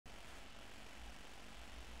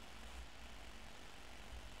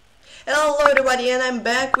Hello everybody, and I'm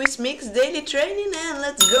back with Mix Daily Training, and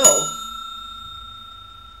let's go!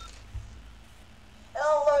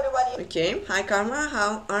 Hello everybody! Okay, hi Karma,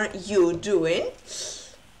 how are you doing?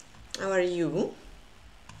 How are you?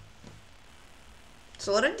 It's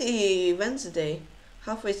already Wednesday,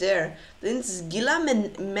 halfway there. Then it's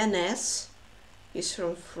Gillamenace. He's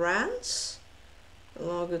from France.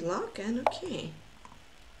 Hello, good luck, and okay.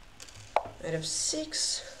 I have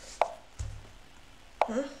 6.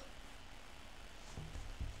 Huh?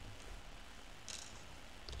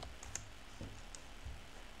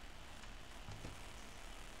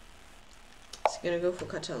 Is he gonna go for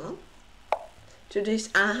Catalan? Today's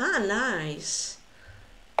aha, nice.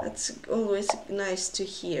 That's always nice to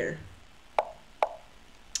hear.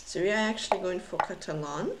 So we are actually going for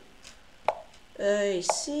Catalan.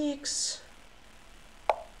 A6.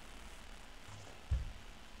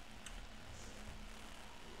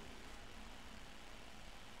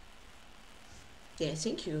 Yeah, I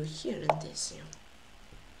think you're here in this, yeah.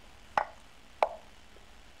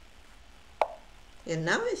 And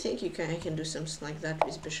now I think I can do something like that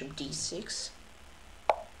with bishop d6.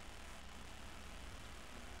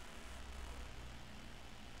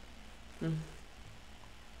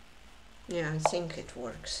 Yeah, I think it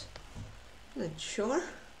works. Not sure.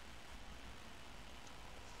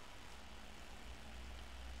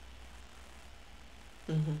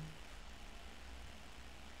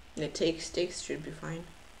 The takes should be fine.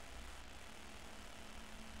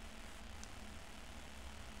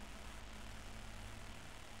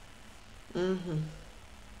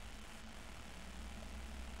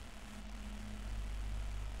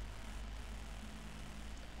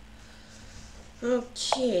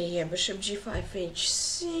 Okay, yeah, bishop g5,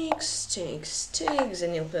 h6, takes,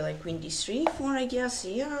 and he'll play like queen d3, 4, I guess,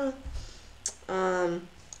 yeah.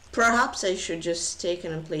 Perhaps I should just take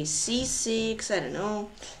and play c6, I don't know.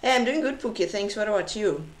 Hey, I'm doing good, Pookie, thanks, what about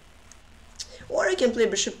you? Or I can play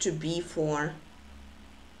bishop to b4.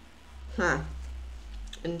 Huh.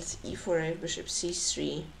 And e4, I have bishop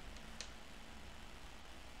c3.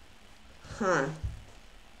 Huh.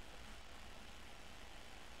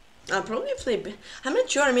 I'll probably play. I'm not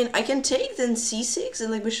sure. I mean, I can take then c6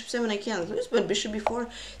 and like bishop 7 I can't lose, but bishop b4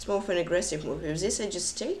 is more of an aggressive move. If this I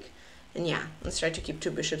just take, and yeah, let's try to keep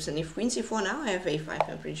 2 bishops. And if queen c4 now, I have a5.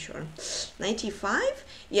 I'm pretty sure. 95.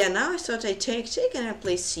 Yeah, now I thought I take, and I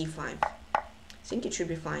play c5. I think it should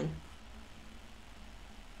be fine.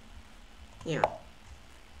 Yeah.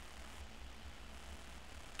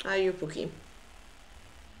 Are you, Pookie?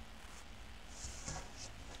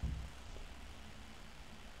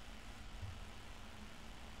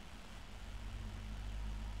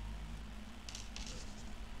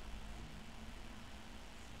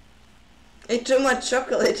 Ate too much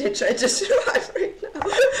chocolate, I tried to survive right now.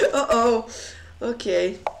 Uh-oh.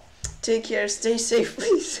 Okay. Take care, stay safe,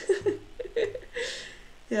 please.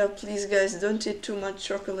 Yeah, please guys, don't eat too much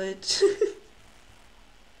chocolate.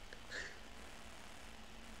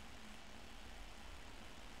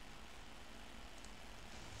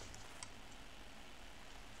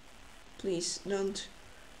 Please,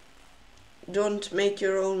 don't make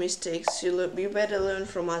your own mistakes. You better learn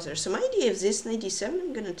from others. So my idea is this 97.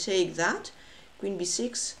 I'm gonna take that. Queen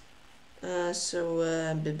b6.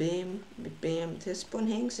 Bam, bam. This pawn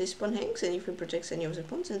hangs, and if it protects any of the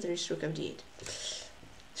pawns, then there is rook of d8.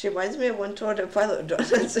 She reminds me of one toward a pilot dot,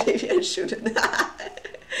 so maybe I shouldn't.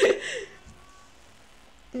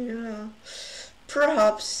 Yeah.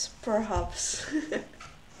 Perhaps.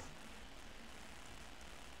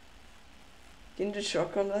 Kinder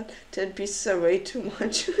chocolate, 10 pieces are way too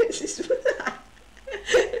much.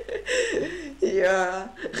 Yeah.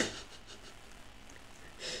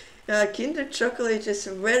 Kinder chocolate is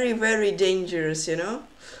very, very dangerous, you know?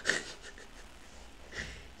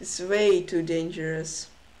 It's way too dangerous.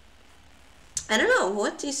 I don't know,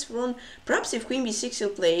 what is wrong? Perhaps if queen b6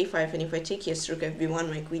 you'll play a5, and if I take yes rook fb1,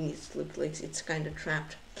 my queen looks like it's kind of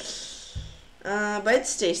trapped. But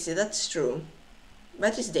it's tasty, that's true.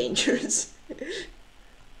 But it's dangerous.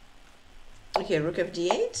 Okay, rook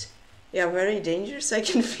fd8. Yeah, very dangerous, I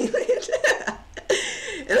can feel it.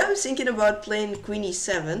 And I'm thinking about playing queen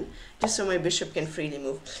e7, just so my bishop can freely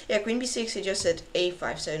move. Yeah, queen b6, I just said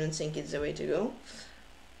a5, so I don't think it's the way to go.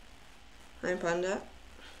 Hi, Panda.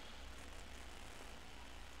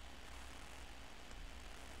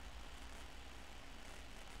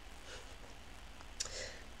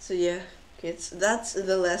 So yeah, kids, that's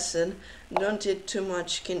the lesson. Don't eat too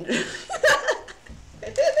much Kinder.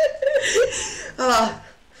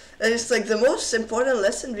 It's like the most important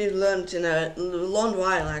lesson we've learned in a long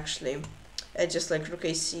while, actually. Just like rook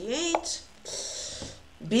a c8.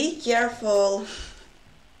 Be careful.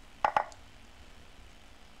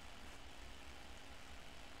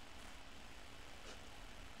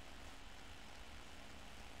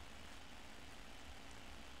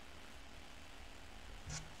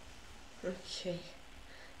 Okay.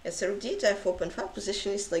 Yes, rook d5 open 5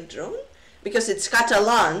 position is like drawn because it's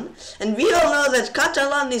Catalan, and we all know that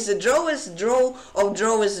Catalan is the drawest draw of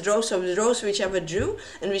drawest draws of draws whichever drew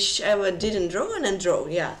and whichever didn't draw and then draw.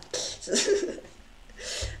 Yeah.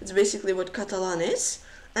 It's basically what Catalan is,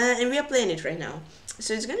 and we are playing it right now.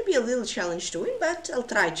 So it's gonna be a little challenge to win, but I'll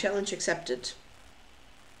try. Challenge accepted.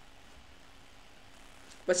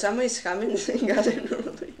 But someone is coming. Got it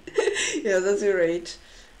normally. Yeah, that's great.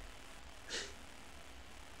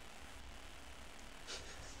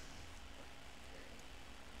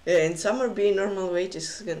 Yeah, in summer being normal weight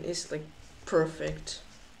is like perfect.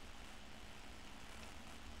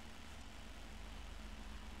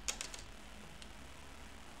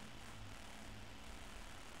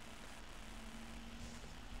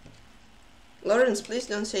 Lawrence, please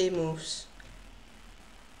don't say moves.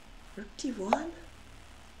 Rook d1?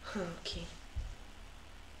 Okay.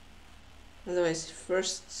 Otherwise,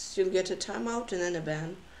 first you'll get a timeout and then a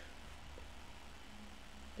ban.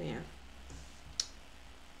 Yeah.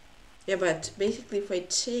 Yeah, but basically if I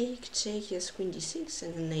take, yes, queen d6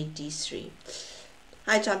 and then knight d3.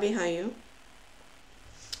 Hi Tabby, how are you?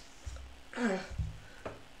 I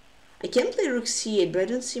can play rook c8, but I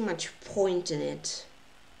don't see much point in it.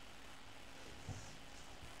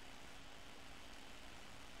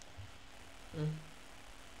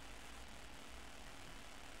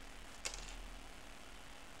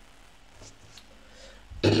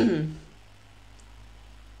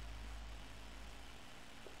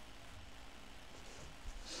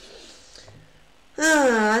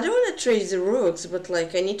 I don't want to trade the rooks, but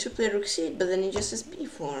like I need to play rook c8, but then it just says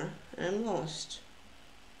b4, and I'm lost.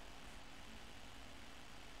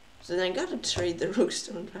 So then I gotta trade the rooks,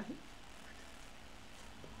 don't I?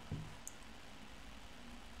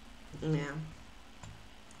 Yeah.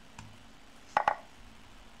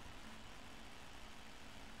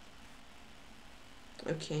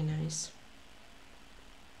 Okay, nice.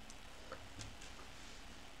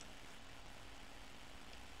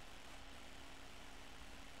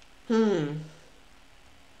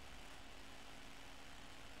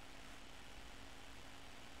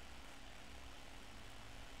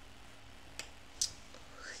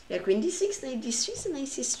 Yeah, queen d6, knight d3, and knight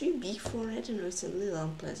c3, b4, I don't know, it's a little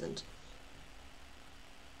unpleasant.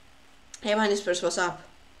 Hey Minus First, what's up?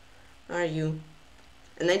 How are you?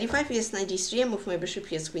 And knight d5, yes, knight d3, I move my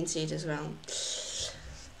bishop, yes, queen c8 as well.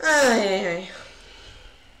 I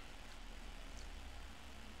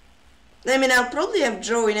mean, I'll probably have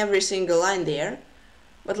draw in every single line there,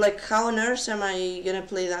 but like, how on earth am I gonna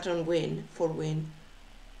play that on win, for win?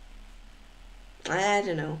 I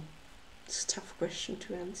don't know. It's a tough question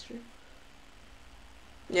to answer.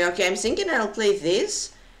 Yeah, okay, I'm thinking I'll play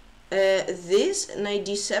this, knight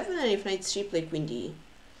d7, and if knight 3, play queen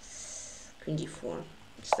d4.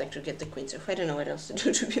 Just like to get the queens off. I don't know what else to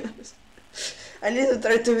do, to be honest. I need to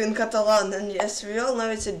try to win Catalan, and yes, we all know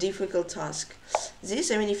it's a difficult task.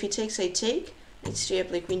 This, I mean, if he takes, I take. Knight 3, I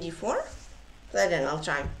play queen d4. But then I'll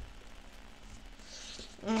try.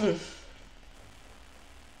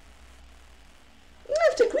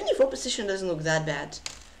 If the queen d4 position doesn't look that bad,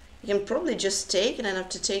 you can probably just take, and then have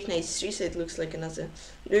to take knight 3, so it looks like another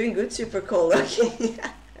doing good super call. Okay.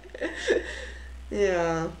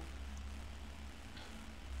 Yeah.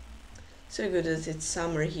 So good as it's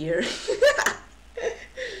summer here.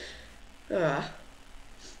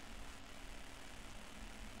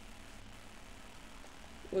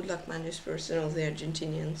 Good luck, Manus First, and all the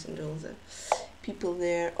Argentinians and all the people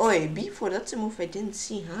there. Oh, b4, that's a move I didn't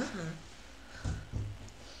see, huh?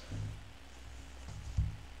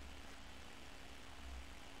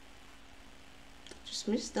 Just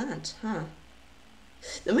missed that, huh?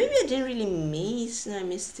 No, maybe I didn't really miss, and I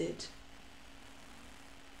missed it.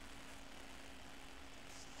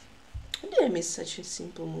 How did I miss such a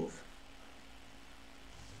simple move?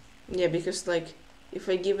 Yeah, because like, if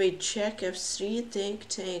I give a check, f3,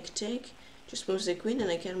 take, just moves the queen and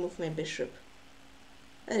I can't move my bishop.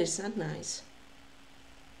 That is not nice.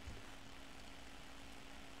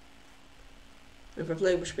 If I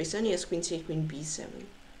play bishop a7, yes, queen c8, queen b7.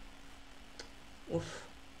 Oof.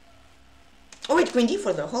 Oh wait, queen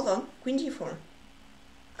d4 though, hold on, queen d4.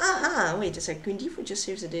 Aha, wait a sec, queen d4 just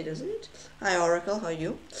saves the day, doesn't it? Hi Oracle, how are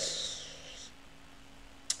you?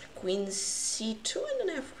 Queen c2 and then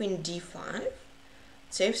I have queen d5.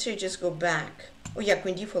 Saves here, just go back. Oh yeah,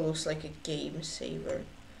 queen d4 looks like a game saver.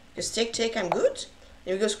 Just take, I'm good.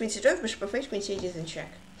 Then we go queen c2, bishop f8, queen c8 is in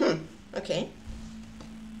check. Okay.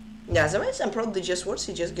 Yeah, otherwise I'm probably just worse,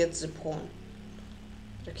 he just gets the pawn.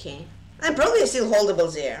 Okay. I'm probably still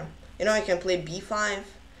holdable there. You know, I can play b5,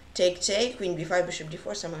 take, queen b5, bishop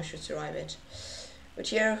d4, somehow I should survive it.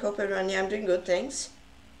 But yeah, I hope everyone, yeah, I'm doing good, thanks.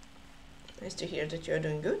 Nice to hear that you're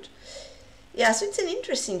doing good. Yeah, so it's an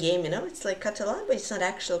interesting game, you know, it's like Catalan, but it's not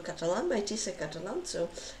actual Catalan, but it is a Catalan, so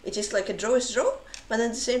it is like a draw is draw, but at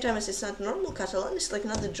the same time as it's not normal Catalan, it's like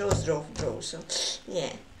not the draw is draw, so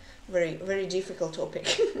yeah, very, very difficult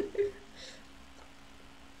topic.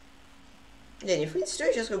 Then if it's 2,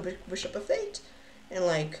 just go bishop f8, and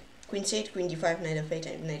like queen c8, queen d5, knight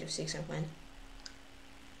f8, knight f6, I'm fine.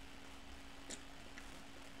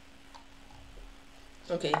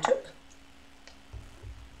 Okay, took.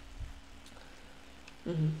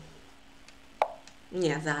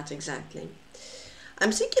 Yeah, that exactly.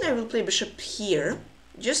 I'm thinking I will play bishop here,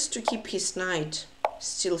 just to keep his knight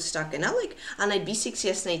still stuck. And I like a knight b6,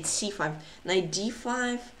 yes, knight c5, knight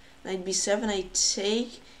d5, knight b7, I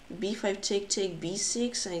take, b5 take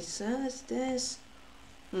b6, I says this.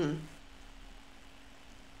 Knight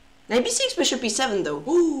b6, bishop e7 though.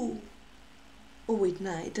 Ooh. Oh wait,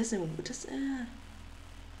 no, it doesn't.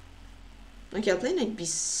 Okay, I'll play knight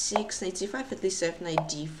b6, knight c5, at least f knight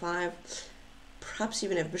d5. Perhaps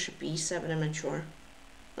even if bishop e7, I'm not sure.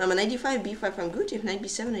 Knight d5, b5, I'm good. If knight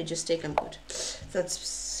b7, I just take, I'm good.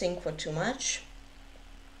 Let's think for too much.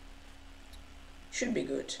 Should be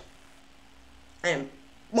good.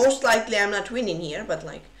 Most likely I'm not winning here, but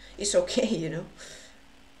like, it's okay, you know.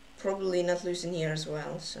 Probably not losing here as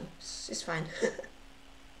well, so it's fine.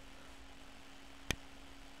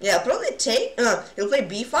 Yeah, I'll probably take, he'll play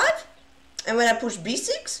b5, and when I push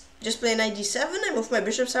b6, just play knight d7, I move my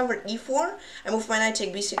bishops over e4, I move my knight,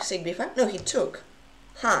 take b6, take b5. No, he took.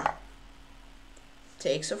 Huh.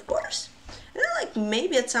 Takes, of course. And then, like,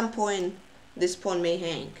 maybe at some point, this pawn may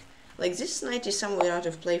hang. Like, this knight is somewhere out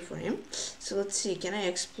of play for him. So let's see, can I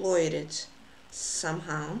exploit it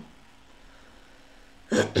somehow?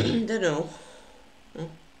 Don't know.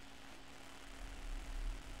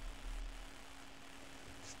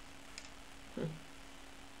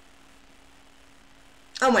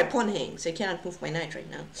 Oh, my pawn hangs. I cannot move my knight right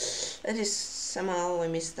now. That is somehow I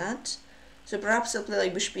missed that. So perhaps I'll play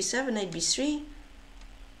like bishop b7, knight b3.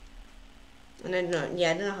 And I don't know.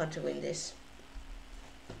 Yeah, I don't know how to win this.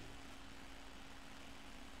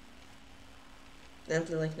 Then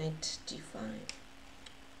play like knight d5.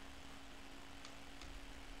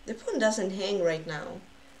 The pawn doesn't hang right now.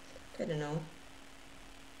 I don't know.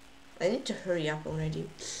 I need to hurry up already.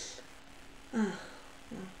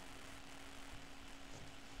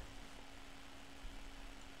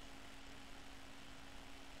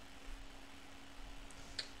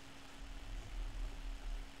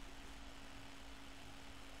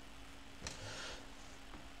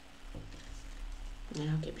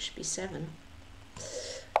 Yeah, okay, bishop b7.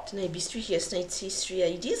 Knight b3, he has knight c3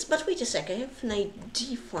 ideas, but wait a sec, I have knight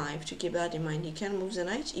d5 to keep that in mind. He can move the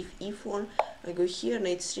knight. If e4, I go here,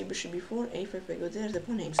 knight 3, bishop b4, a5, I go there, the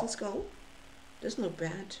pawn hangs. Let's go. Doesn't look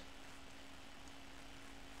bad.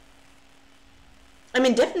 I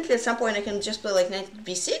mean, definitely at some point I can just play like knight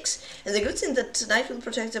b6, and the good thing that knight will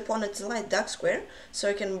protect the pawn at the light dark square, so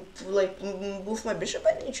I can like move my bishop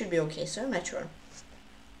and it should be okay, so I'm not sure.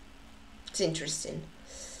 It's interesting.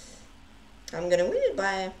 I'm gonna win it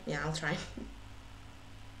by, yeah, I'll try.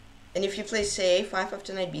 And if you play, say, a5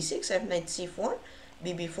 after knight b6, I have knight c4,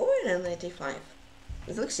 bb4, and then knight a5.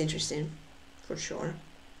 It looks interesting, for sure.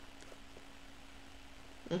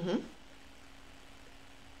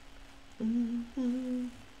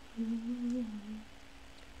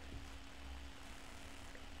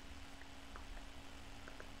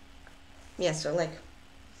 Yeah, so like,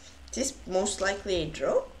 this most likely a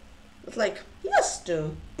draw, but like, he has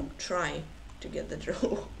to try to get the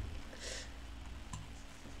draw.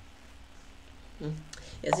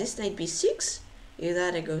 Yeah, this knight b6, you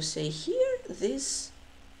gotta go say here, this,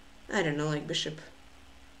 I don't know, like bishop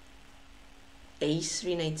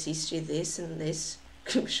a3, knight c3, this and this,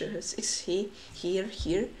 bishop f6, here,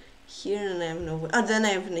 and I have no, then I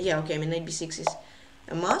have, yeah, okay, I mean knight b6 is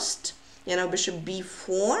a must. Yeah, now bishop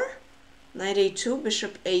b4, knight a2,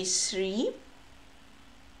 bishop a3,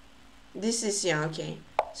 this is, yeah, okay.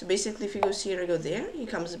 So basically if he goes here, I go there, he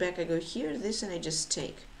comes back, I go here, this, and I just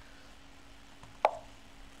take.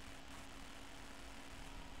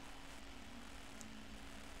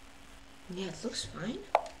 Yeah, it looks fine.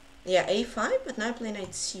 Yeah, a5, but now I play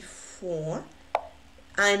knight c4.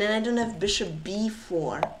 And then I don't have bishop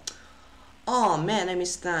b4. Oh man, I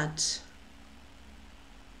missed that.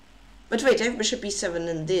 But wait, I have bishop e7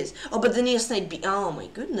 and this. Oh, but then he has knight b. Oh my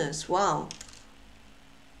goodness, wow.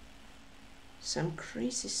 Some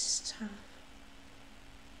crazy stuff.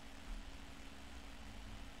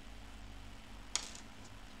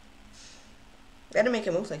 Gotta make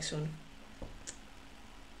a move like soon.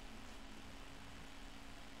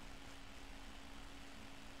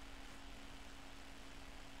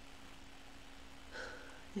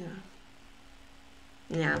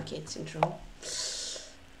 Yeah, okay, it's in draw.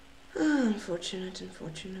 Unfortunate, but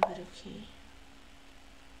okay.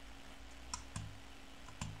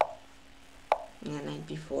 Yeah, knight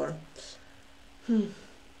b4.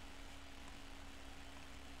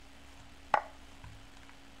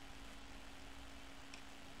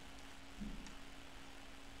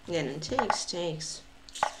 Yeah, and takes.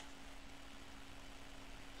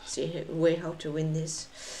 See a way how to win this.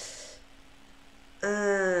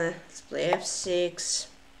 Let's play f6.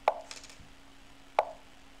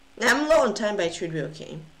 I'm low on time, but it should be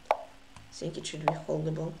okay. I think it should be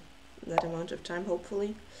holdable that amount of time,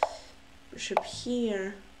 hopefully. Bishop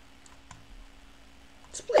here.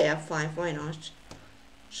 Let's play f5, why not?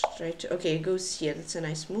 Just try to, okay, it goes here, that's a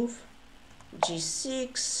nice move.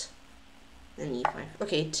 g6 and e5.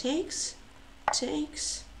 Okay, takes.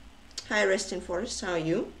 Hi, resting forest, how are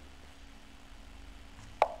you?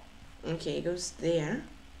 Okay, it goes there.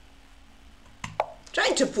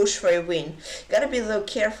 Trying to push for a win. Gotta be a little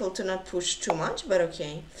careful to not push too much, but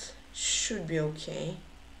okay. Should be okay.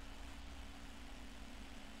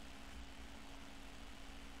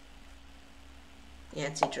 Yeah,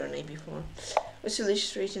 it's a draw knight before. What's the least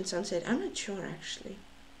straight in sunset? I'm not sure actually.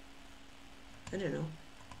 I don't know.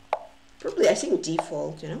 Probably I think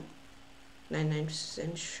default, you know?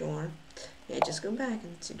 99% sure. Yeah, just go back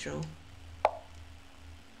and it's a draw.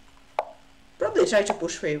 Probably try to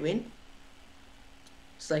push for a win.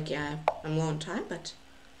 It's like, yeah, I'm low on time, but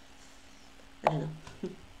I don't know.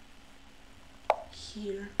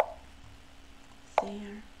 Here,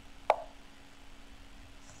 there,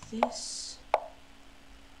 this.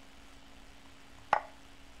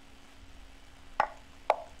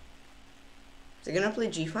 Is he gonna play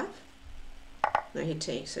g5? No, he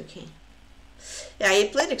takes, okay. Yeah, he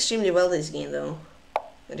played extremely well this game though.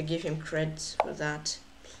 Gotta give him credit for that.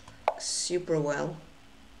 Super well.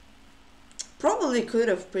 Probably could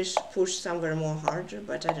have pushed somewhere more harder,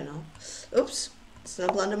 but I don't know. Oops, it's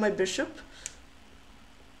not blunder my bishop.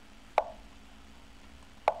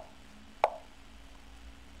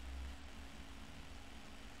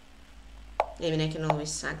 I mean, I can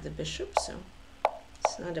always sack the bishop, so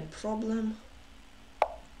it's not a problem.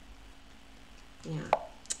 Yeah.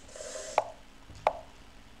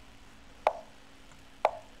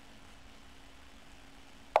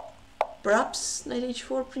 Perhaps knight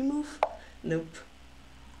h4 pre-move? Nope.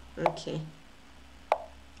 Okay.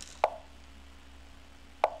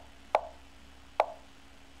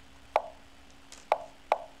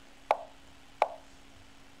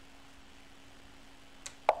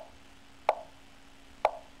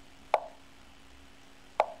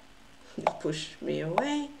 Push me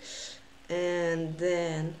away, and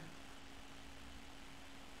then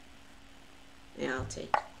yeah, I'll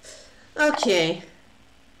take. Okay.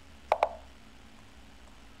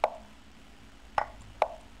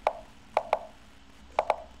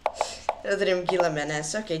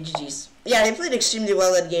 Gillamenace. Okay, GG's. Yeah, he played extremely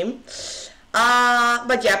well that game.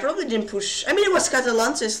 But yeah, probably didn't push. I mean, it was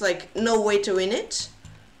Catalan, so it's like no way to win it.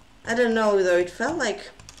 I don't know though. It felt like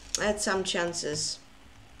I had some chances.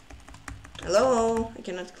 Hello, I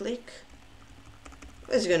cannot click.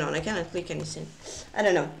 What's going on? I cannot click anything. I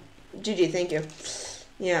don't know. GG, thank you.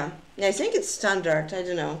 Yeah, I think it's standard. I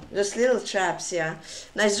don't know. Just little traps. Yeah,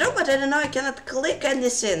 nice job, but I don't know. I cannot click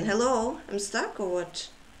anything. Hello, I'm stuck or what?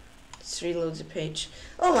 Let's reload the page.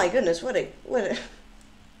 Oh my goodness, what a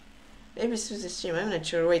maybe it's through the stream, I'm not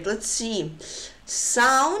sure. Wait, let's see.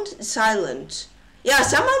 Sound silent. Yeah,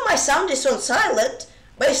 somehow my sound is on silent,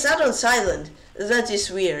 but it's not on silent. That is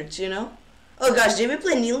weird, you know? Oh gosh, did we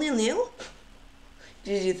play nil?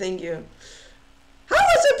 GG, thank you. How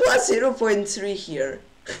was it plus 0.3 here?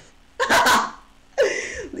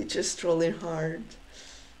 They're just trolling hard.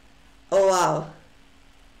 Oh wow.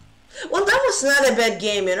 Well, that was not a bad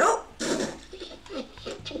game, you know?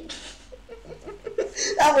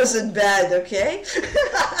 That wasn't bad, okay?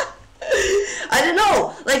 I don't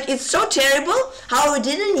know, like, it's so terrible how we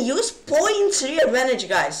didn't use 0.3 advantage,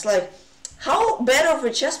 guys. Like, how bad of a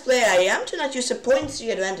chess player I am to not use a 0.3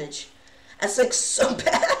 advantage. That's like so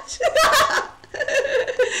bad.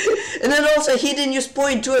 And then also he didn't use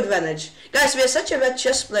 0.2 advantage. Guys, we are such a bad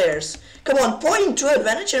chess players. Come on, 0.2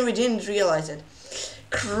 advantage and we didn't realize it.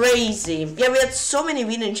 Crazy. Yeah, we had so many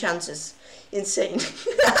winning chances. Insane.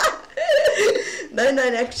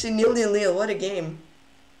 9-9 actually nil. What a game.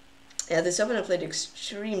 Yeah, this opener played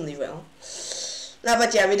extremely well. No,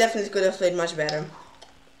 but yeah, we definitely could have played much better.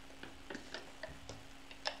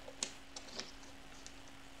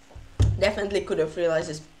 Definitely could have realized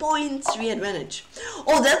this 0.3 advantage.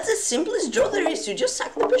 Oh, that's the simplest draw there is. You just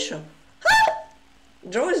sack the bishop. Huh?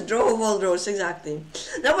 Draw is draw of all draws, exactly.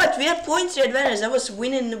 No, but we had points to advantage. That was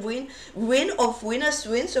win of winners,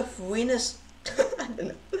 wins of winners. I don't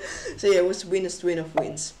know. So yeah, it was winners, win of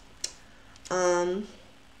wins. Where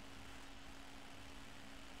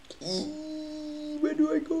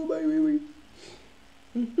do I go, my way?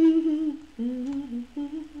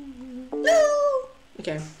 No.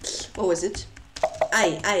 Okay. What was it?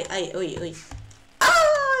 Oi.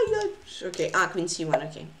 Ah, gosh. Okay. Ah, Queen C1.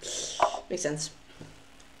 Okay. Makes sense.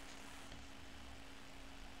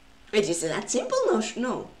 Wait, is it that simple?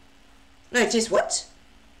 No. No, it is what?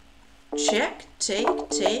 Check, take,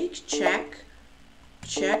 check,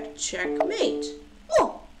 checkmate.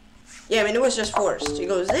 Oh! Yeah, I mean, it was just forced. He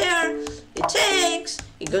goes there, he takes,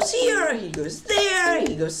 he goes here, he goes there,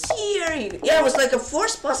 he goes here. Yeah, it was like a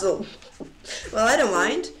forced puzzle. Well, I don't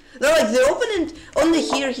mind. No, like the opponent, only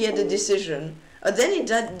here he had a decision. Then he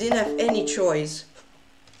didn't have any choice.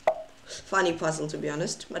 Funny puzzle, to be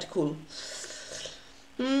honest, but cool.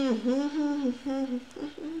 What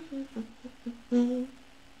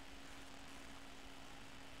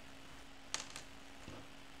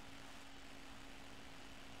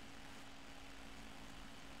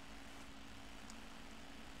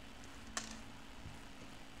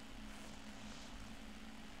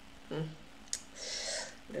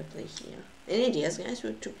do I play here? Any ideas, guys,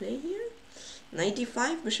 what to play here?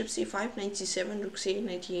 95, bishop c5, 97, rook c8,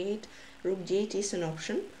 98, rook d8 is an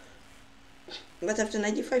option. But after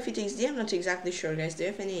 95 he takes d, I'm not exactly sure, guys. Do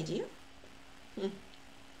you have any idea?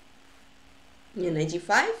 Yeah,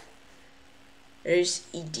 95. There's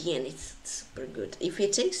ed and it's super good. If he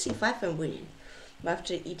takes c5, I'm winning. But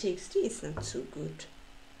after he takes d, it's not so good.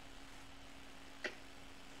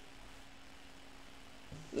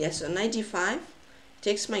 Yeah, so 95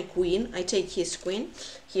 takes my queen, I take his queen,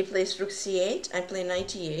 he plays rook c8, I play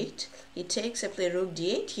 98, he takes, I play rook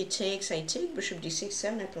d8, he takes, I take, bishop d6,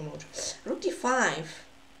 7, I promote. Rook d5.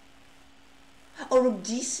 Oh, rook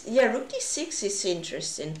d6 is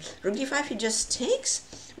interesting. Rook d5 he just takes,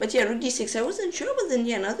 but yeah, rook d6, I wasn't sure, but then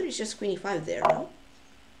yeah, now there is just queen e5 there, no?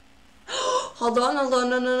 Hold on, no,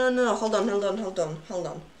 hold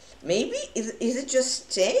on. Maybe, is it just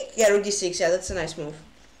take? Yeah, rook d6, yeah, that's a nice move.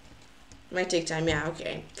 Might take time, yeah,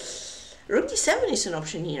 okay. Rook d7 is an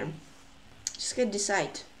option here. Just gotta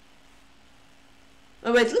decide.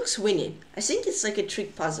 Oh, but it looks winning. I think it's like a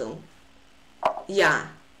trick puzzle. Yeah.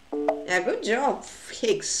 Yeah, good job,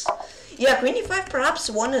 Higgs. Yeah, queen e5 perhaps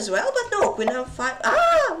won as well, but no, queen f5.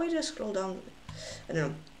 Ah, wait, I scroll down. I don't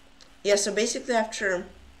know. Yeah, so basically after...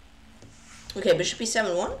 Okay, bishop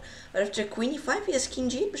e7 won, but after queen e5 he has king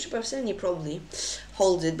g8, bishop f7 he probably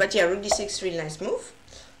holds it. But yeah, rook d6, really nice move.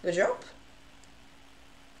 Good job.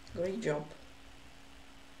 Great job.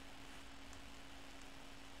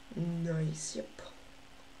 Nice, yep.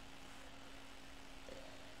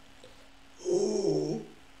 Ooh,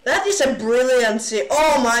 that is a brilliant save.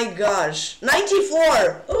 Oh my gosh.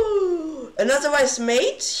 94! Ooh, an otherwise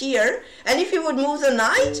mate here. And if he would move the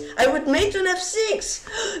knight, I would mate on f6.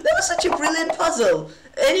 That was such a brilliant puzzle.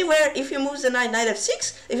 Anywhere, if he moves the knight, knight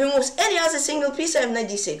f6. If he moves any other single piece, I have knight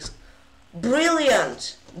d6.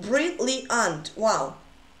 Brilliant. Brilliant. Wow.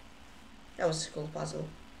 That was a cool puzzle.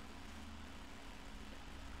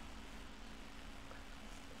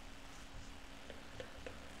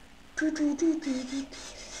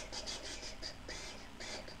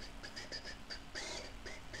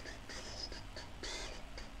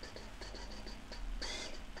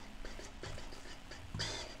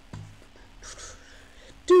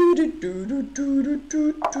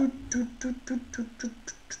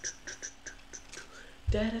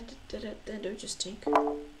 Just take,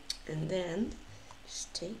 and then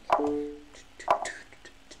just take.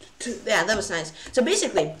 Yeah, that was nice. So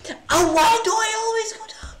basically, why do I always go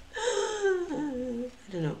down?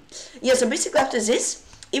 I don't know. Yeah, so basically after this,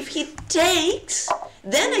 if he takes,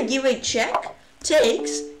 then I give a check,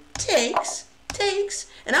 takes,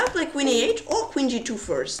 and I'll play queen e8 or queen g2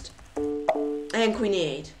 first. And queen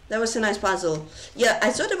e8. That was a nice puzzle. Yeah, I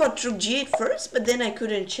thought about rook g8 first, but then I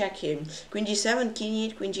couldn't check him. Queen g7, king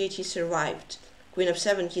e8, queen g8, he survived. Queen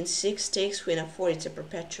f7, king 6 takes, queen f4, it's a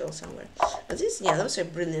perpetual somewhere. But this, yeah, that was a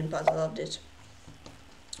brilliant puzzle, loved it.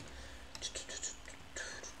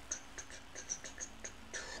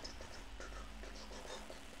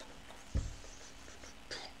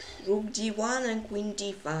 Rook d1 and queen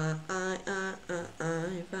d5, I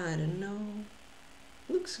don't know.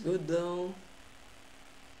 Looks good though.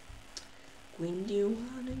 Queen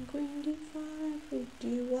d1 and queen d5, rook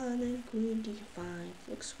d1 and queen d5.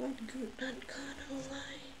 Looks quite good, not gonna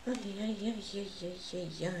lie.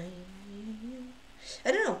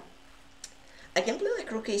 I don't know. I can play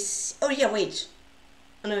like rook a... Oh yeah, wait.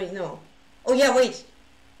 Oh, no, no. Oh, yeah, wait.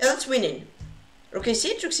 Yeah, that's winning. Rook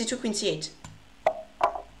a8, rook c2, queen c8.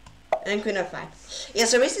 And queen f5. Yeah,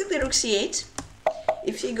 so basically rook c8.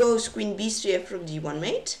 If he goes queen b3, f rook d1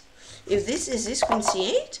 mate. If this is this, queen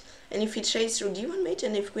c8. And if he trades rook d1 mate,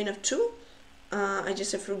 and if queen f2, I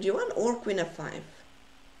just have rook d1 or queen f5.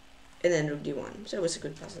 And then rook d1. So it was a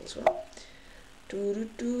good puzzle as well.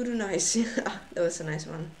 Nice. That was a nice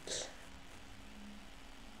one.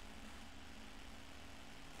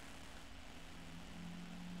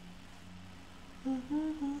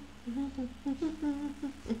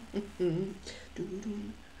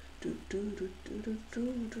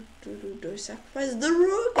 Do I sacrifice the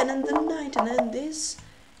rook and then the knight and then this?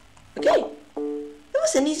 Okay, that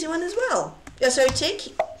was an easy one as well. Yeah, so I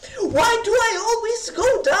take. Why do I always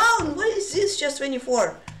go down? Why is this just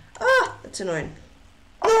 24? Ah, that's annoying.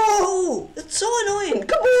 No, that's so annoying.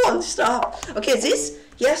 Come on, stop. Okay, this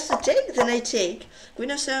he has to take, then I take. Queen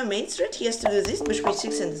f7 mate threat. He has to do this. Bishop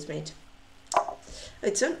h6 and this mate.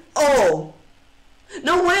 It's an. Oh,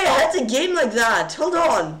 no way! I had a game like that. Hold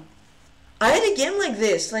on. I had a game like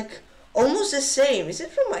this, like almost the same. Is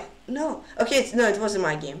it from my? No. Okay, no, it wasn't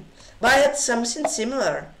my game. But I had something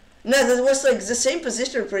similar. No, that was like the same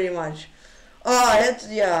position pretty much. Oh, I had,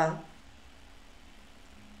 yeah.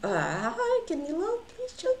 Hi, can you load,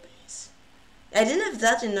 please, chill, please? I didn't have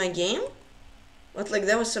that in my game, but like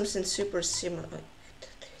that was something super similar.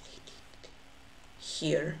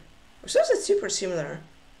 Here. Or something super similar.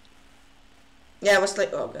 Yeah, I was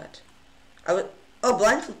like, oh god. I would. Oh,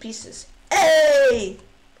 blindfold pieces. Hey!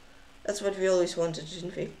 That's what we always wanted,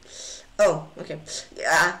 didn't we? Oh, okay.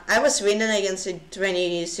 Yeah, I was winning against a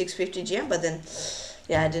 2650 GM, but then,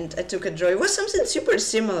 yeah, I didn't. I took a draw. It was something super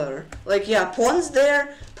similar. Like, yeah, pawns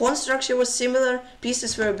there. Pawn structure was similar.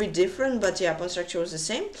 Pieces were a bit different, but yeah, pawn structure was the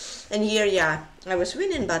same. And here, yeah, I was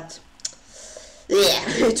winning, but yeah,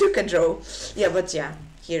 I took a draw. Yeah, but yeah,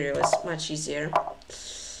 here it was much easier.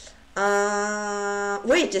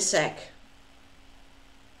 Wait a sec.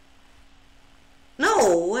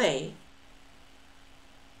 No way.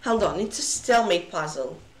 Hold on, it's a stalemate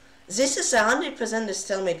puzzle. This is 100% a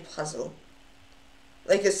stalemate puzzle.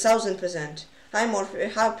 Like 1000%. Hi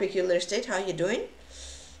Morphe, how peculiar state, how you doing?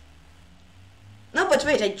 No, but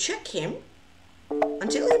wait, I check him.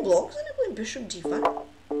 Until he blocks and I play bishop d5.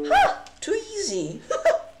 Ha! Too easy.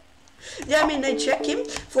 Yeah, I mean, I check him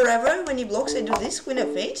forever. When he blocks, I do this, queen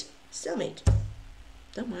f8. Stalemate.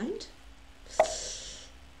 Don't mind.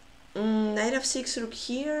 Knight f6, rook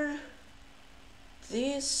here.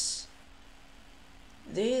 This.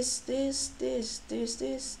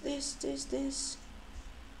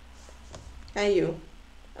 Hi you.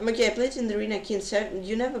 I'm okay, I played in the arena king 7.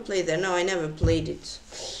 You never played there? No, I never played it.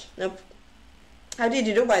 Nope. How did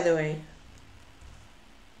you do, by the way?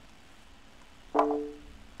 Rook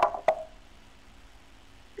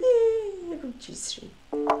g3.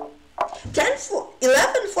 10 for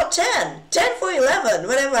 11 for 10. 10 for 11.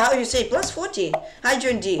 Whatever, how you say. Plus 40. Hi,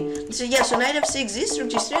 John D. So yeah, so knight f6, this, rook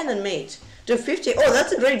g3, and then mate. To 50. Oh,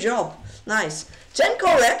 that's a great job. Nice. 10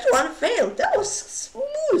 correct, 1 failed. That was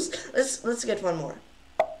smooth. Let's get one more.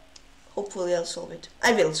 Hopefully I'll solve it.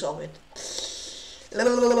 I will solve it.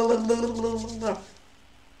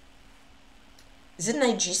 Is it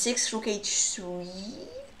knight g6, rook h3?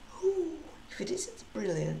 Ooh, if it is, it's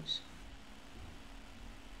brilliant.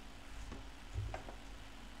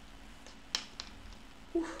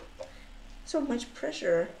 Ooh, so much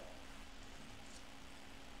pressure.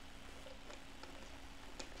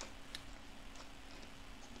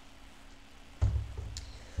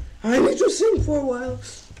 I need to think for a while.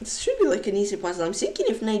 It should be like an easy puzzle. I'm thinking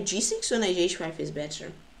if knight g6 or knight h5 is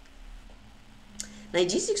better. Knight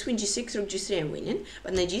g6, queen g6, rook g3, I'm winning.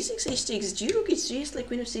 But knight g6, h6, g, rook h3 is like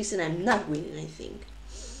queen f6 and I'm not winning, I think.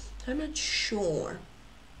 I'm not sure.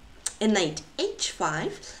 And knight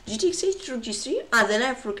h5, g takes h, rook g3. Ah, then I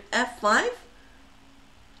have rook f5.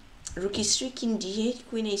 Rook h3, king d8,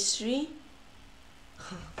 queen h3.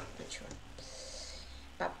 Huh, not sure.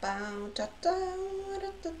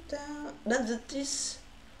 That is.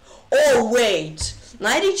 Oh wait!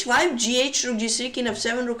 Knight h5, gh, rook g3, king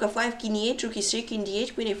f7, rook f5, king e8, rook e3, king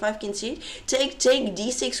d8, queen a5, king c8. Take,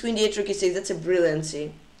 d6, queen d8, rook e6. That's a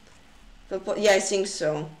brilliancy. Yeah, I think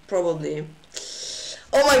so. Probably.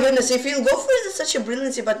 Oh my goodness! If you go for it, it's such a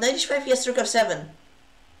brilliancy. But knight h5, yes, rook f7.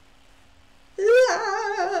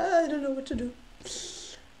 I don't know what to do.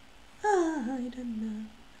 I don't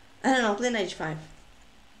know. Play knight h5.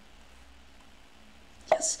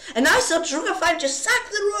 Yes. And now I thought rook f5 just sack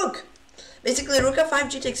the rook. Basically, rook f5,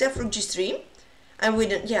 g takes f, rook g3. And we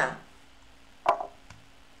didn't, yeah.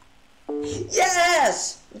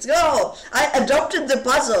 Yes! Let's go! I adopted the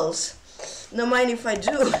puzzles. No mind if I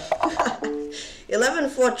do. 11,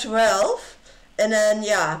 4, 12. And then,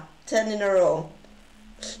 yeah, 10 in a row.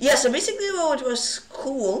 Yeah, so basically what was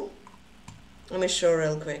cool... Let me show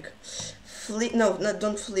real quick.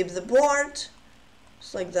 Don't flip the board.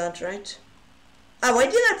 It's like that, right? Ah, why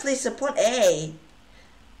did I place a pawn? A.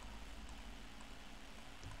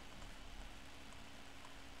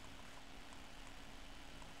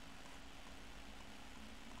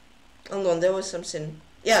 Hold on, there was something.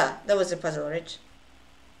 Yeah, that was a puzzle, right?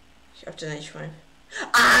 After knight h5.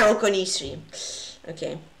 Ah, rook on e3.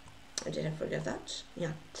 Okay. Did I forget that?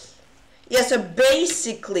 Yeah. Yeah, so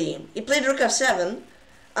basically, he played rook f7.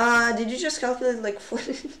 Did you just calculate like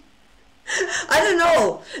 40? I don't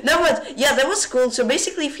know. No, but yeah, that was cool. So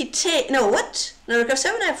basically, if he take no, what? No, rook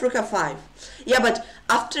f7, I have rook f5. Yeah, but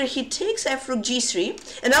after he takes, I have rook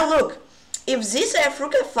g3. And now look, if this I have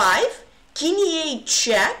rook f5, king e8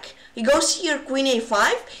 check. He goes here, queen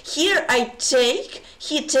a5. Here I take.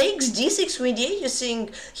 He takes d6, queen d8. You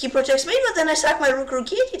think he protects mate, but then I sack my rook, rook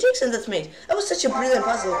e8. He takes, and that's mate. That was such a brilliant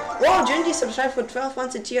puzzle. Wow, Junji subscribed for 12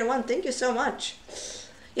 months at tier 1. Thank you so much.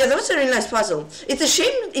 Yeah, that was a really nice puzzle. It's a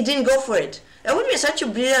shame it didn't go for it. That would be such a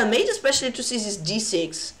brilliant mate, especially to see this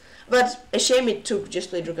d6. But a shame it took.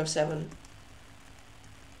 Just played rook f7.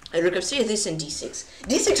 Rook f3, this and d6.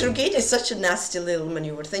 d6 rook 8 is such a nasty little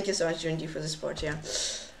maneuver. Thank you so much, Junji, for the support. Yeah.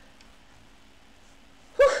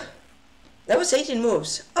 Whew. That was 18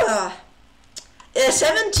 moves.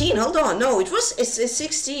 17. Hold on. No, it's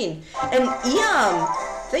 16. And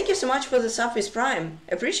thank you so much for the Surface Prime.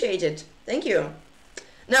 Appreciate it. Thank you.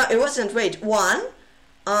 No, it wasn't. Wait, 1.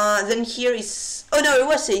 Then here is... Oh, no, it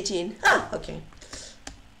was 18. Ah, okay.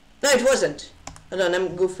 No, it wasn't. Hold on,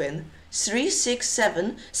 I'm goofing. 3, 6,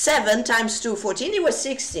 7. 7 times 2, 14. It was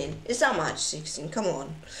 16. It's not much, 16. Come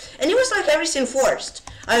on. And it was like everything forced.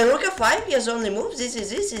 Rook f5, he has only moves. This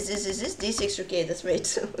is this. D6, okay, that's right.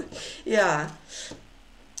 So, yeah.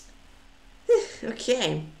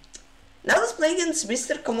 Okay. Now let's play against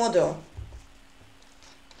Mr. Komodo.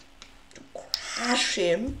 Crash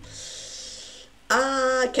him.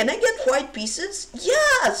 Can I get white pieces?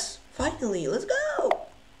 Yes! Finally, let's go!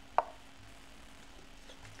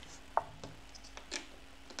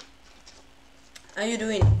 How you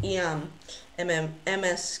doing, EM?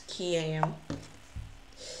 MSKAM.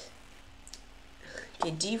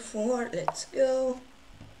 Okay, D4, let's go.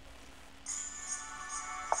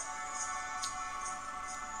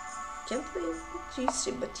 Can't play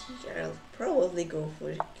G3, but here I'll probably go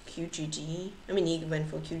for QGT. I mean, he went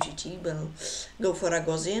for QGT, but I'll go for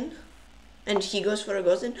Ragozin. And he goes for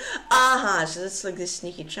Ragozin. Aha, so that's like this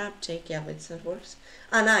sneaky trap take. Yeah, but that works.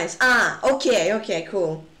 Ah, nice. Ah, okay,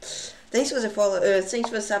 cool. Thanks for the follow. Thanks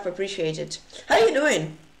for the sub. Appreciate it. How you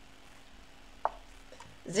doing?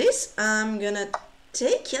 This I'm gonna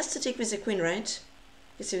take. He has to take with the queen, right?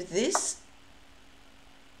 So this.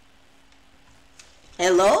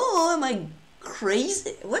 Hello? Am I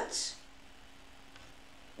crazy? What?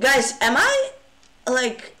 Guys, am I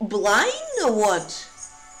like blind or what?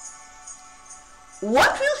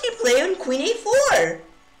 What will he play on queen a4?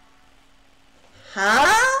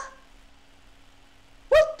 Huh?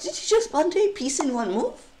 What? Did he just blunder a piece in one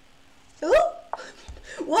move? Oh?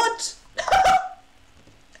 What?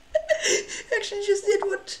 Actually just did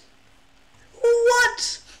what?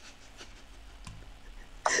 What?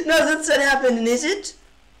 No, that's what happened, is it?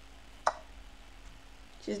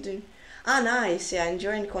 Just doing... Ah, nice. Yeah,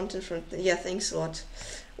 enjoying content from... Yeah, thanks a lot.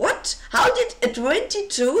 What? How did a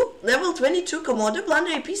 22, level 22 Komodo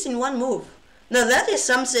blunder a piece in one move? Now that is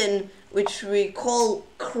something which we call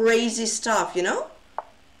crazy stuff, you know?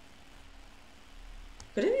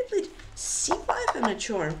 Could have he played c5? I'm not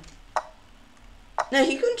sure. No,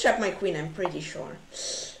 he couldn't trap my queen, I'm pretty sure.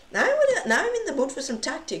 Now I'm in the mood for some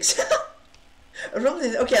tactics.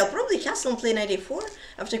 Okay, I'll probably castle and play knight a4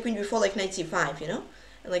 after queen b4, like knight c5, you know?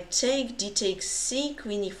 And like take, d takes c,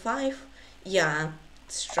 queen e5. Yeah,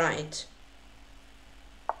 that's right.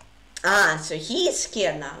 Ah, so he is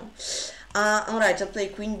scared now. Alright, I'll play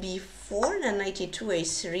queen b4, then knight e2,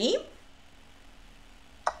 a3.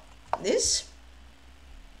 This.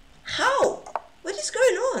 How? What is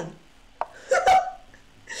going on?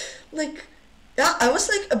 Like, yeah, I was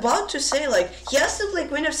like about to say like he has to play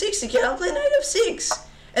queen f6, he cannot play knight f6,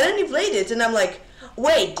 and then he played it, and I'm like,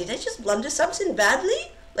 wait, did I just blunder something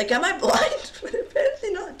badly? Like, am I blind? But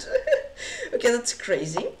apparently not. Okay, that's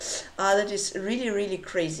crazy. That is really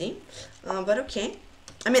crazy. But okay.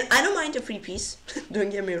 I mean, I don't mind a free piece. Don't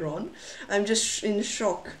get me wrong. I'm just in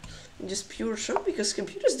shock, just pure shock, because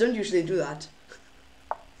computers don't usually do that.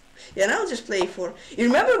 Yeah, now I'll just play a4. You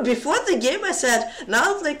remember before the game I said, now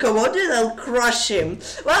I'll play commodity and I'll crush him.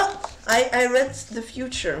 Well, I read the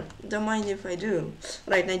future. Don't mind if I do.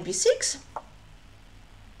 Right, knight b6.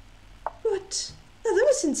 What? No, that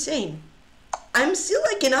was insane. I'm still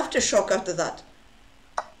like in aftershock after that.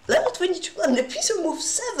 Level 22 and a piece of move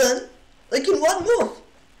 7, like in one move.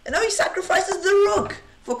 And now he sacrifices the rook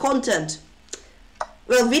for content.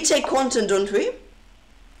 Well, we take content, don't we?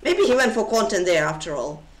 Maybe he went for content there after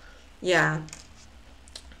all. Yeah,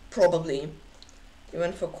 probably. He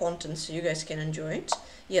went for content so you guys can enjoy it.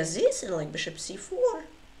 Yes, this and like bishop c4.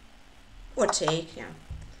 Or take, yeah.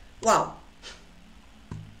 Wow.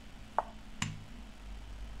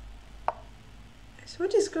 So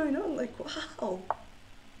what is going on? Like, wow.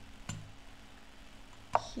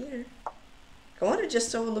 Here. I want to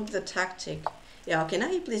just overlook the tactic. Yeah, okay, now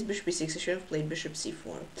he plays bishop b6. I should have played bishop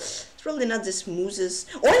c4. It's probably not the smoothest.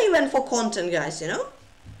 Or he went for content, guys, you know?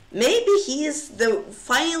 Maybe he is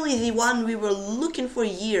finally the one we were looking for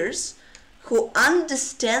years, who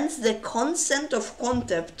understands the concept of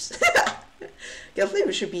concept. Okay, I'll play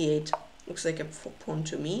bishop e8. Looks like a pawn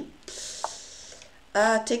to me.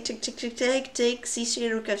 Take,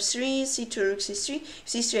 c3, rook f3, c2, rook c3,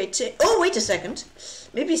 c3, I take. Oh, wait a second.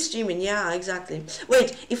 Maybe streaming, yeah, exactly.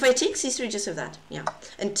 Wait, if I take c3, just have that, yeah.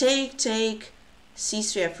 And take,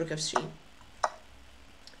 c3, f, rook f3.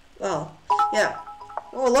 Well, yeah.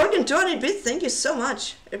 Oh, Lorgan 200-bit, thank you so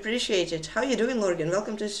much. Appreciate it. How you doing, Lorgan?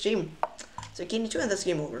 Welcome to the stream. So, king e2, and that's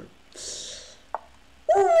game over.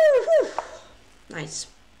 Woo-hoo. Nice.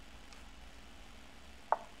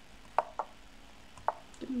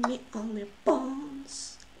 Give me all your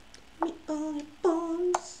bonds. Give me all your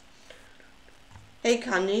bonds. Hey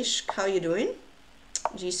Kanish, how you doing?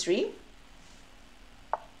 G3.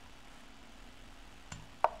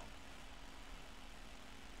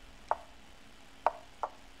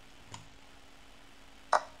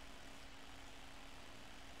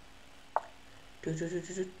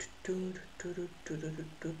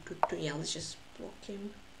 Yeah, let's just block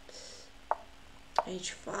him.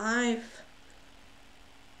 H5.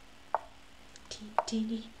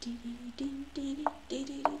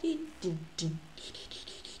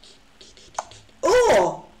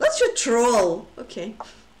 Oh, that's your troll. Okay.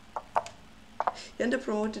 You end up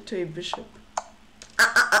promoted to a bishop.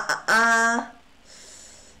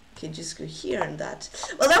 Okay, just go here and that.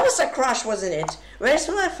 Well, that was a crush, wasn't it? Where I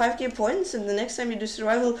still have 5k points, and the next time you do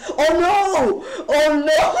survival. Oh no! Oh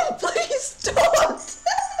no! Please don't!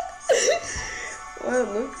 Well,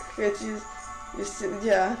 look at you. You still,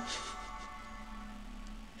 yeah.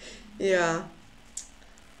 Yeah.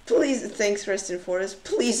 Please, thanks, Rest in Forest.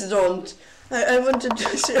 Please don't. I want to do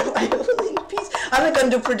survival in peace. I'm not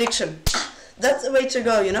gonna do prediction. That's the way to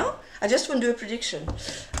go, you know? I just want to do a prediction.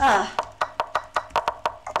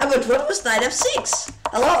 But what was knight f6?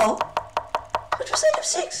 Hello? What was knight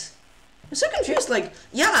f6? I'm so confused, like,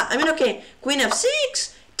 yeah, I mean, okay, queen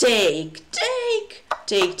f6, take,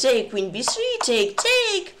 queen b3, take,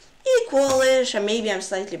 equalish, and maybe I'm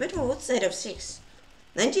slightly better, but what's knight f6?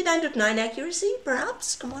 99.9 accuracy,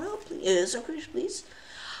 perhaps? Come on up, please, please.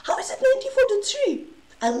 How is it 94.3?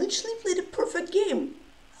 I literally played a perfect game.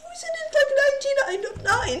 How is it in like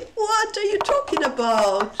 99.9? What are you talking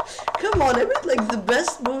about? Come on, I made like the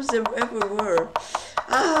best moves there ever were.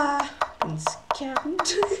 Been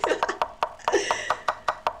scammed.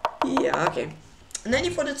 Yeah, okay.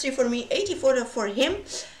 94.3 for me, 84 for him.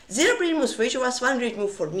 0 great moves for each of us, 1 great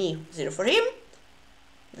move for me, 0 for him.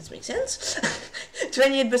 That makes sense.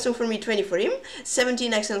 28 best move for me, 20 for him.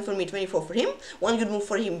 17 excellent for me, 24 for him. 1 good move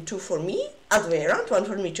for him, 2 for me. Other way around, 1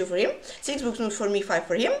 for me, 2 for him. 6 books moves for me, 5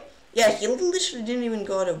 for him. Yeah, he literally didn't even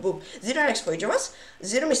go out of book. 0 X for each of us.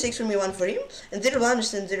 0 mistakes for me, 1 for him. And 0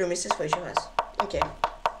 blunders and 0 misses for each of us. Okay.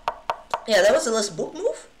 Yeah, that was the last book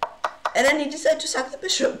move. And then he decided to sack the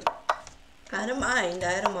bishop. I don't mind,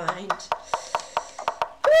 I don't mind.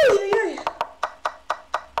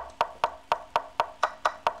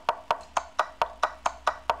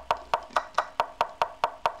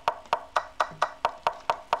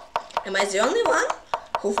 Am I the only one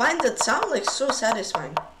who finds that sound like so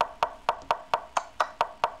satisfying?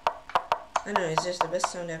 I don't know, it's just the best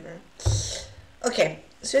sound ever. Okay,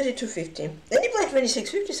 3250. Then he played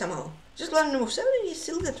 2650 somehow. Just learned to move 7 and he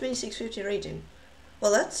still got 2650 rating.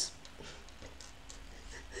 Well, that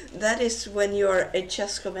is when you're a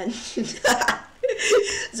chess commentator.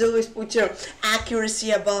 So always put your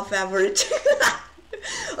accuracy above average.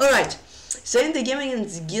 Alright, so in the game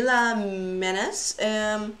against Gillamenace,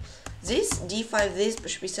 this, d5, this,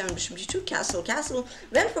 bishop b7, bishop d2, castle,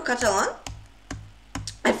 went for Catalan.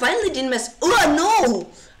 I finally didn't mess. Oh no!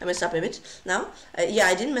 I messed up a bit now. Yeah,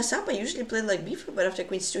 I didn't mess up. I usually play like b4, but after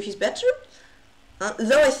queen c2 he's better.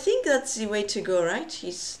 Though I think that's the way to go, right?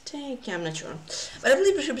 He's taking, I'm not sure. But I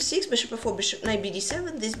played bishop b6, bishop f4, bishop knight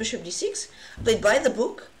bd7, this bishop d6. Played by the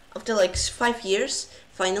book after like 5 years,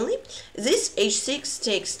 finally. This h6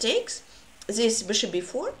 takes. This bishop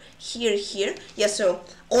b4, here. Yeah, so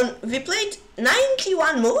we played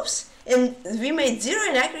 91 moves, and we made 0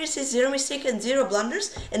 inaccuracies, 0 mistake, and 0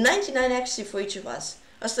 blunders, and 99 accuracy for each of us.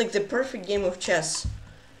 That's like the perfect game of chess.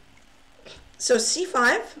 So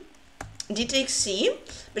c5, d takes c,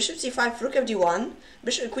 bishop c5, rook fd1,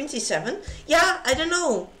 bishop queen c7. Yeah, I don't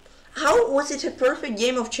know. How was it a perfect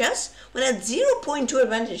game of chess when I had 0.2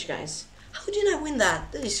 advantage, guys? How did I win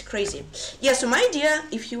that? That is crazy. Yeah, so my idea,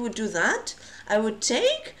 if you would do that, I would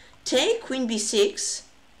take queen b6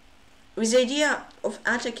 with the idea of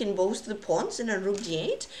attacking both the pawns and a rook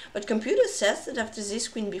d8, but computer says that after this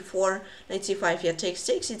queen b4, knight c5, yeah, takes,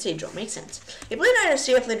 it's a draw. Makes sense. He played knight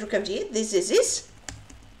f3, I played rook f8,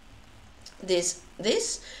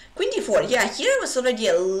 this. Queen d4, yeah, here I was already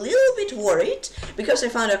a little bit worried, because I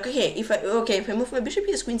found, okay, if I move my bishop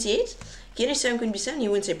here, queen c8, here is 7, queen b7, he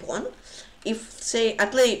wins a pawn. If, say, I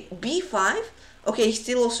play b5, okay, he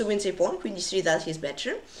still also wins a pawn, queen d3, that is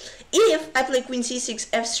better. If I play queen c6,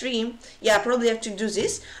 f3, yeah, I probably have to do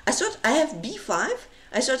this. I thought I have b5,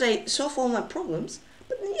 I thought I solved all my problems,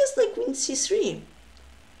 but then just like queen c3.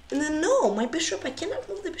 And then no, my bishop, I cannot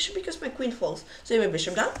move the bishop because my queen falls. So my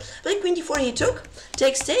bishop down. Like queen d4 he took,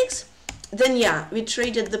 takes. Then yeah, we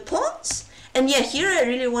traded the pawns. And yeah, here I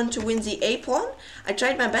really want to win the a pawn. I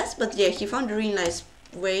tried my best, but yeah, he found a really nice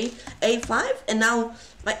way. a5, and now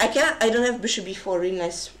I don't have bishop b4, really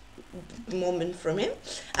nice moment from him.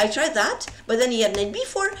 I tried that, but then he had knight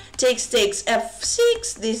b4, takes,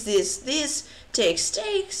 f6, this,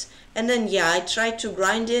 takes, and then yeah, I tried to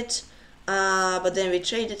grind it. But then we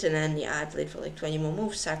traded, and then yeah, I played for like 20 more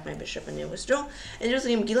moves, sacked my bishop, and it was draw. And it was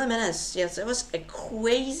game Gillamenace. Yes, that was a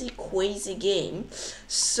crazy game.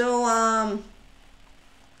 So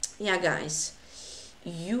yeah, guys,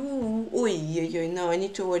 no, I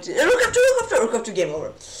need to avoid it. Rook up to game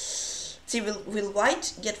over. See, will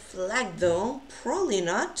white get flagged though? Probably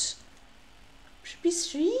not. Bishop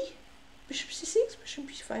b3, bishop c6, bishop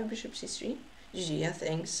b5, bishop c3. GG, yeah,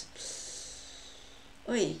 thanks.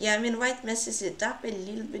 Yeah, I mean, white messes it up a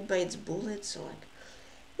little bit by its bullets, so like,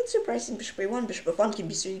 it's surprising. Bishop a1, bishop f1, king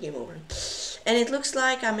b3, game over. And it looks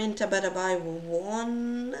like I'm in Tabata by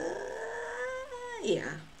 1.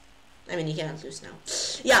 Yeah, I mean, you cannot lose now.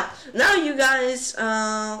 Yeah, now you guys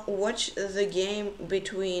watch the game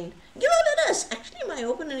between Gillamenace, actually my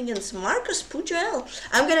opponent against Marcus Pujoel.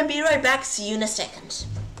 I'm gonna be right back, see you in a second.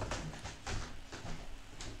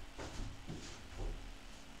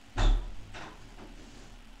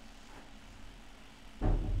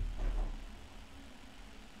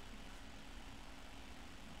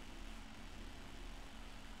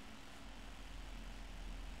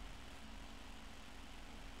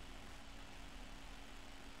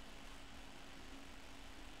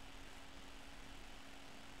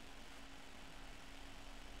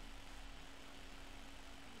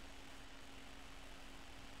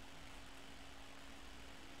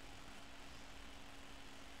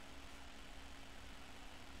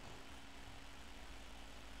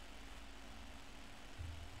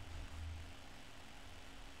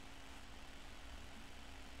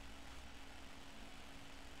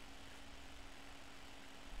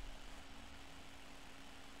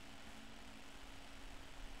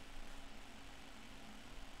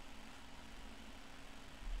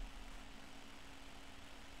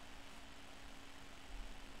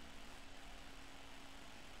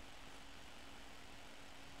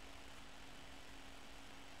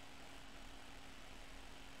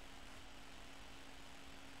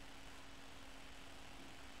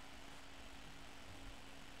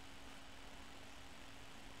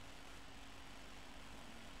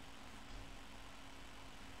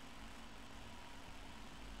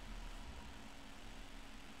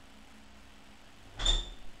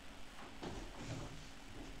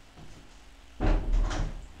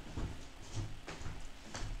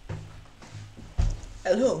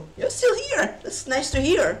 Hello, you're still here. That's nice to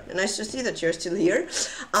hear. And nice to see that you're still here.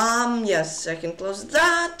 Yes, I can close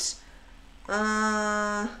that.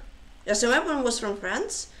 Yeah, so my one was from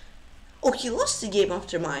France. Oh, he lost the game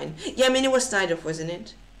after mine. Yeah, I mean, it was tied off, wasn't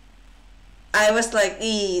it? I was like,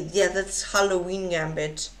 yeah, that's Halloween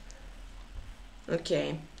Gambit.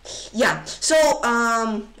 Okay. Yeah, so,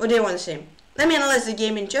 what do you want to say? Let me analyze the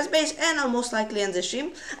game in ChessBase, and I'll most likely end the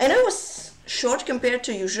stream. I know it was short compared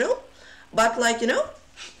to usual, but like, you know,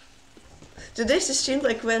 Today's stream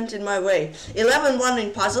like went in my way. 11-1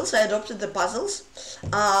 in puzzles. I adopted the puzzles.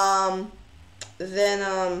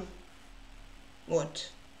 Then what?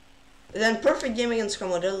 Then perfect game against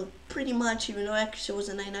Commodore, pretty much, even though accuracy was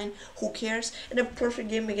a 99, who cares? And a perfect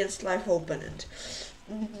game against live opponent.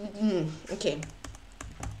 Okay.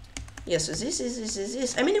 Yeah, so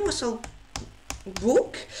this. I mean, it was all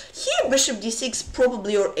book. Here, bishop d6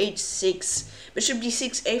 probably, or h6. Bishop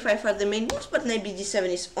d6, a5 are the main moves, but knight d7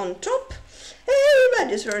 is on top. Hey,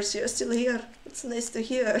 Magnus, you're still here. It's nice to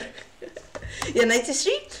hear. Yeah, knight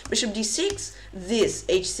c3, bishop d6, this,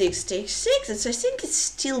 h6 takes 6. It's, I think it's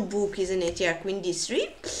still book, isn't it? Yeah, queen d3,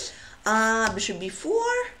 bishop b4,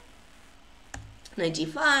 knight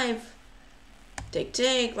d5,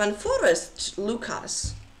 take. Van Forest,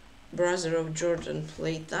 Lucas, brother of Jordan,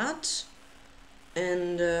 played that.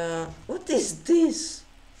 And what is this?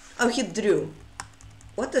 Oh, he drew.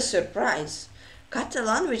 What a surprise.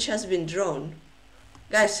 Catalan which has been drawn.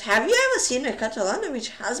 Guys, have you ever seen a Catalan which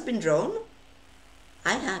has been drawn?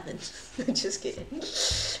 I haven't. Just kidding.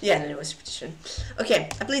 Yeah, no, it was repetition. Okay,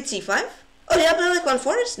 I played c5. Oh, did I play like Van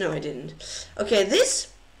Forest? No, I didn't. Okay, this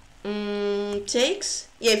takes.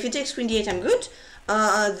 Yeah, if he takes queen d8, I'm good.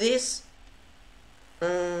 This.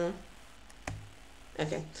 Okay.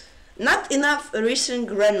 Not enough recent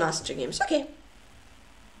Grandmaster games. Okay.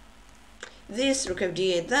 This, rook of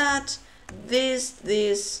d8, that.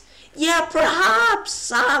 This. Yeah, perhaps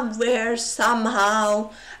somewhere,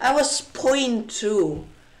 somehow. I was 0.2.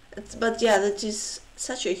 But yeah, that is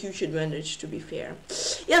such a huge advantage, to be fair.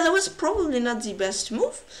 Yeah, that was probably not the best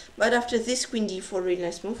move. But after this queen d4, really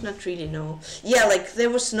nice move. Not really, no. Yeah, like there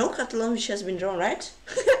was no Catalan which has been drawn, right?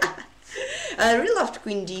 I really loved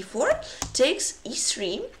queen d4. Takes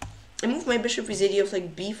e3. I move my bishop with the idea of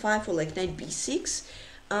like b5 or like knight b6.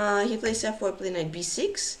 He plays f4, I play knight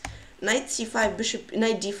b6. Knight c5, bishop,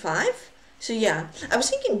 knight d5. So yeah, I was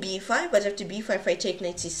thinking b5, but after b5 I take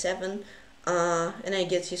knight c7, and I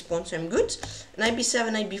get his pawn, so I'm good. Knight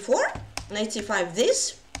b7, knight b4, knight c5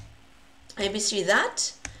 this, knight b3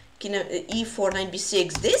 that, e4, knight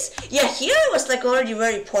b6 this. Yeah, here I was like already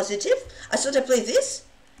very positive. I thought I played this,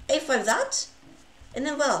 a5 that, and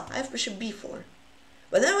then well, I have bishop b4.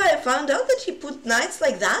 But then when I found out that he put knights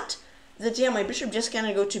like that yeah, my bishop just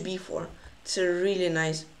cannot go to b4. It's a really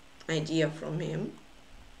nice idea from him.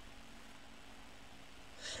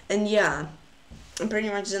 And yeah, and pretty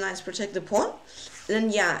much the knights protect the pawn. And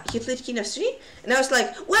then yeah, he played king f3, and I was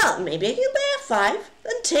like, well, maybe I can play f5,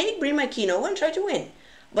 then take, bring my king over and try to win.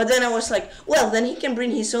 But then I was like, well, then he can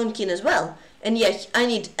bring his own king as well. And yeah, I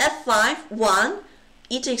need f5, 1,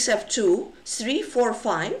 e takes f2, 3, 4,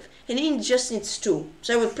 5, and he just needs 2.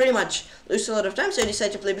 So I would pretty much lose a lot of time, so I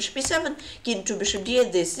decided to play bishop e7, king to bishop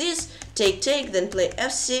d8, this, take, then play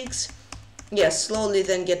f6, yeah, slowly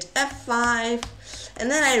then get f5, and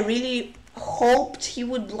then I really hoped he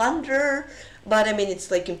would blunder, but I mean, it's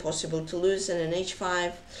like impossible to lose, and an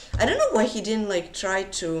h5. I don't know why he didn't like try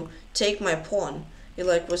to take my pawn. He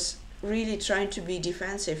like was really trying to be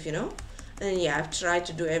defensive, you know? And yeah, I've tried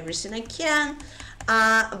to do everything I can.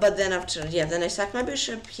 But then after, yeah, then I sacked my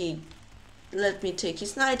bishop, he let me take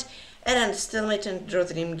his knight, and then stalemate and draw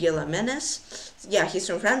the name Gillamenace. Yeah, he's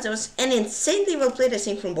from France. It was an insanely well played, I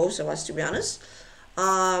think, from both of us, to be honest.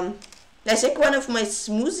 I think one of my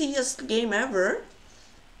smoothiest game ever.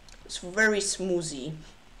 It's very smoothie.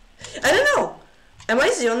 I don't know, am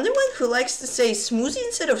I the only one who likes to say smoothie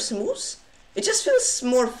instead of smooth? It just feels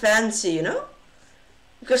more fancy, you know?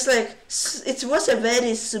 Because like, it was a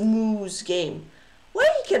very smooth game. Why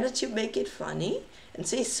cannot you make it funny and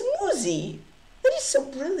say smoothie? That is so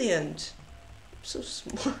brilliant. So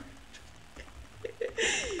smart.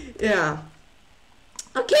 Yeah.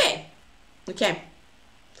 Okay.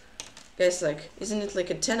 Guys, like, isn't it like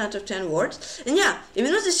a 10 out of 10 words? And yeah,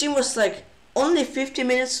 even though the stream was like only 50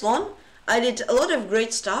 minutes long, I did a lot of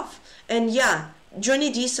great stuff. And yeah,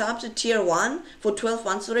 Johnny D subbed to tier 1 for 12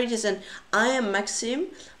 months already, and I am Maxim.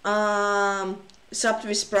 Subbed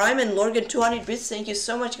with Prime and Lorgan 200 bits. Thank you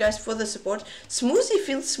so much, guys, for the support. Smoothie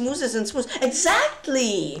feels smoother than smooth.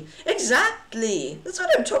 Exactly. That's what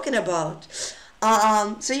I'm talking about.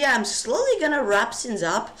 So yeah, I'm slowly gonna wrap things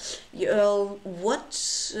up.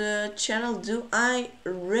 What channel do I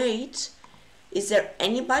rate? Is there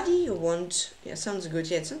anybody you want? Yeah, sounds good.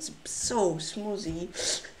 Yeah, it sounds so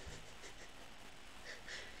smoothie.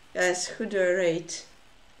 Guys, who do I rate?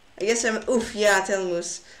 I guess I'm, oof, yeah,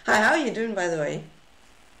 Telmus. Hi, how are you doing, by the way?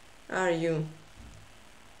 How are you?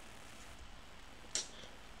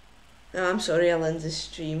 Oh, I'm sorry, I'll end this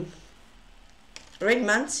stream. Rate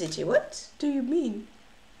Man City, what do you mean?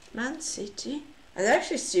 Man City? Are they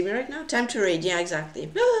actually streaming right now? Time to raid, yeah, exactly.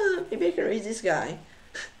 Maybe I can raid this guy.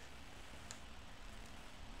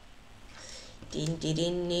 Raid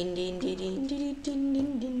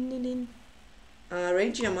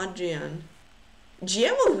GM Adrian.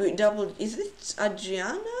 GM or double, is it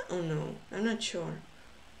Adriana? Oh no, I'm not sure.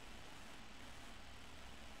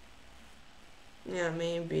 Yeah,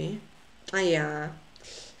 maybe. Yeah.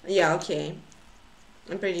 Yeah, okay.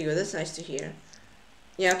 I'm pretty good, that's nice to hear.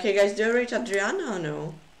 Yeah, okay guys, do I rate Adriana or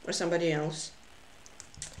no? Or somebody else?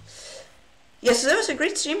 Yeah, so that was a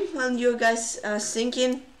great stream when you guys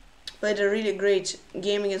thinking. Played a really great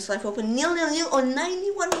game against Life Open. 0-0-0 on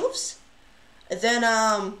 91 moves. Then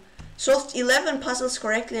solved 11 puzzles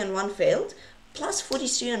correctly and 1 failed. Plus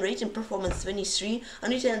 43 on rating, performance 23.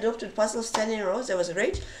 Unwritten and adopted puzzles 10 in a row, that was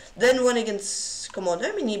great. Then won against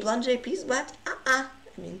Komodo. I mean, he blunt JPs, but I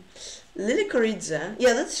mean, Lily Koridza.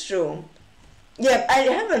 Yeah, that's true. Yeah, I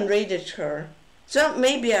haven't rated her. So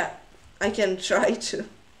maybe I can try to.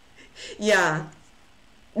 Yeah.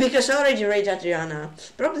 Because I already rated Adriana.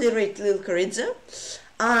 Probably rate Lil Koridza.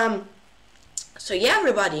 So yeah,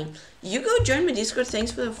 everybody. You go join my Discord.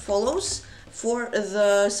 Thanks for the follows, for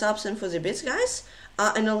the subs, and for the bits, guys.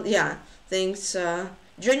 Yeah, thanks.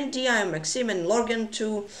 Johnny D, I am Maxim, and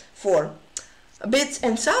Lorgan2 for bits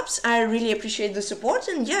and subs. I really appreciate the support,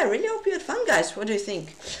 and yeah, I really hope you had fun, guys. What do you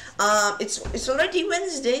think? It's already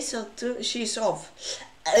Wednesday, so she's off.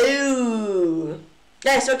 Oh,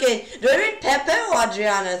 guys, okay. Do I read Pepe or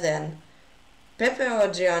Adriana then? Pepe or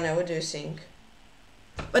Adriana? What do you think?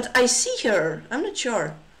 But I see her. I'm not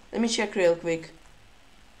sure. Let me check real quick.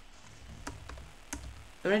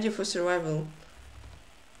 I'm ready for survival.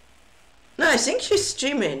 No, I think she's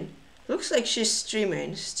streaming. Looks like she's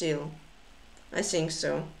streaming still. I think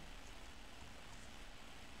so.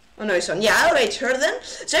 Oh no, it's on. Yeah, I'll rate her then.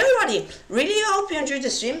 So everybody, really hope you enjoyed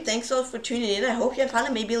the stream. Thanks a lot for tuning in. I hope you had fun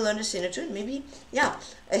and maybe learned a thing or two. Maybe, yeah,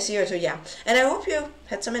 I see her too, yeah. And I hope you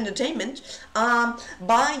had some entertainment.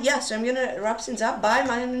 Bye, yeah, so I'm gonna wrap things up. Bye,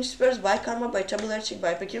 Mind Spurs, bye, Karma, bye, Tabularchic,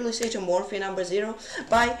 bye, Peculiar Sage, Morphe number 0,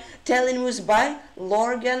 bye, Telinmus, bye,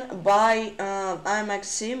 Lorgan, bye, I'm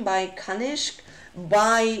Maxim, bye, Kanishk,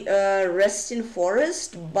 bye, Resting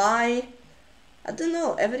Forest, bye, I don't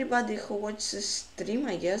know, everybody who watched the stream,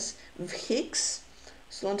 I guess. Hicks,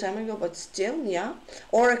 it's a long time ago, but still, yeah.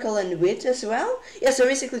 Oracle and Wit as well. Yeah, so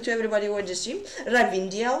basically to everybody who watched the stream.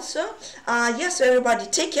 Ravindi also. Yeah, so everybody,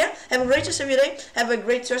 take care. Have a great rest of your day. Have a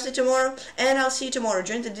great Thursday tomorrow. And I'll see you tomorrow.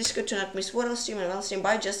 Join the Discord to not miss what I'll stream and I'll stream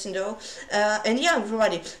by Justin Doe. And yeah,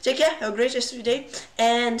 everybody, take care. Have a great rest of your day.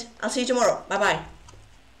 And I'll see you tomorrow. Bye-bye.